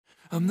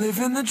I'm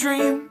living the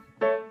dream.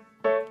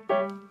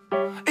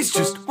 It's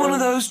just one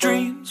of those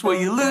dreams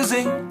where you're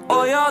losing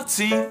all your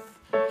teeth.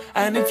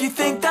 And if you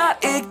think that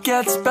it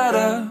gets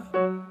better,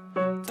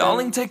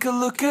 darling, take a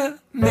look at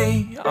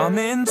me. I'm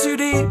in too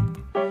deep.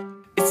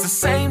 It's the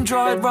same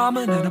dried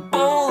ramen in a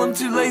bowl I'm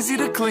too lazy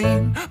to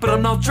clean. But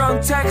I'm not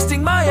drunk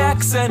texting my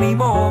ex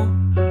anymore.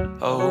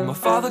 Oh, my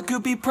father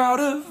could be proud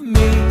of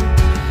me.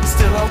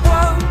 Still I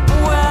won't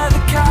where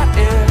the cat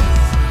is.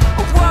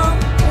 I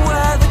won't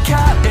where the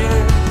cat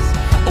is.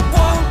 I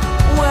won't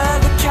where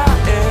the cat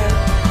is.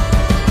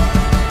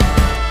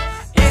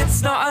 It's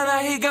not an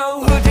Ahego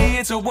hoodie,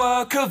 it's a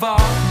work of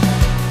art.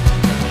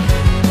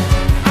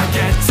 I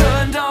get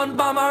turned on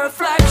by my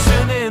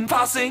reflection in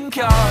passing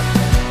cars.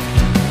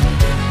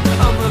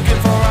 I'm looking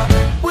for a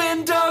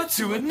window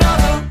to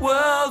another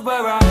world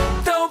where I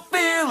don't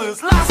feel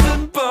as lost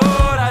and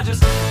bored. I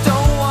just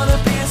don't wanna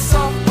be a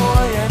soft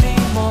boy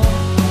anymore.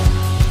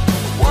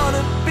 I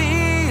wanna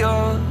be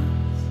yours.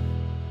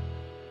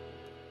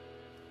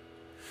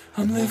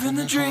 I'm living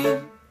the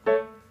dream.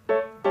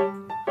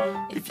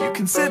 If you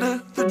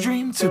consider the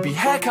dream to be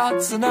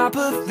haircuts and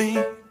apathy,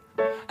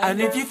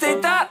 and if you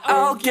think that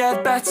I'll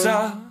get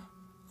better,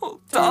 well,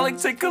 darling,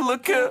 take a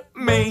look at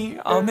me.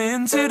 I'm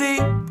in too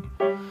deep.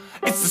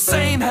 It's the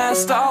same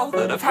hairstyle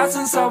that I've had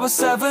since I was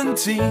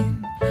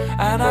 17.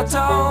 And I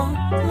don't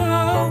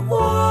know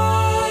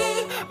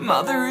why.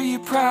 Mother, are you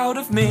proud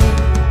of me?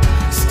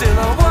 Still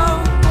I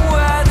won't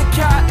where the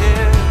cat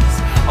is.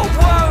 I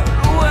won't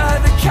where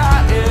the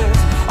cat is.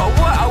 I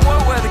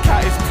won't where the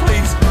cat is.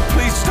 Please,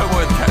 please just don't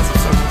where the cat is. I'm so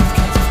sorry, the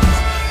cat is,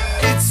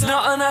 please. It's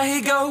not an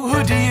Ahego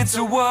hoodie, it's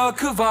a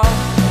work of art.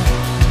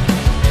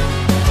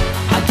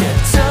 I get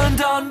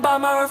turned on by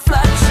my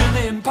reflection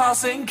in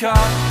passing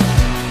cars.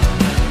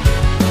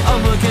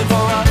 I'm looking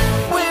for a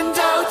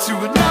window to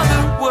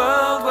another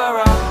world where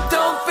I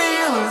don't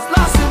feel as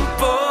lost and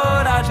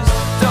bored. I just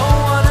don't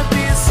wanna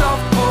be a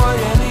soft boy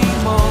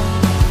anymore.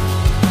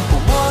 I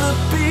wanna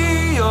be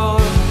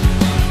yours.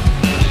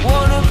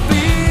 Wanna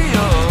be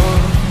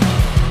yours.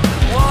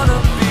 Wanna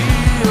be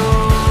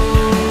yours.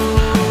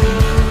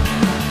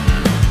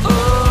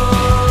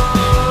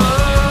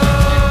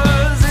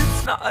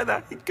 It's not an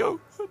Ahego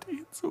hoodie,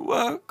 it's a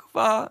work of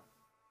art.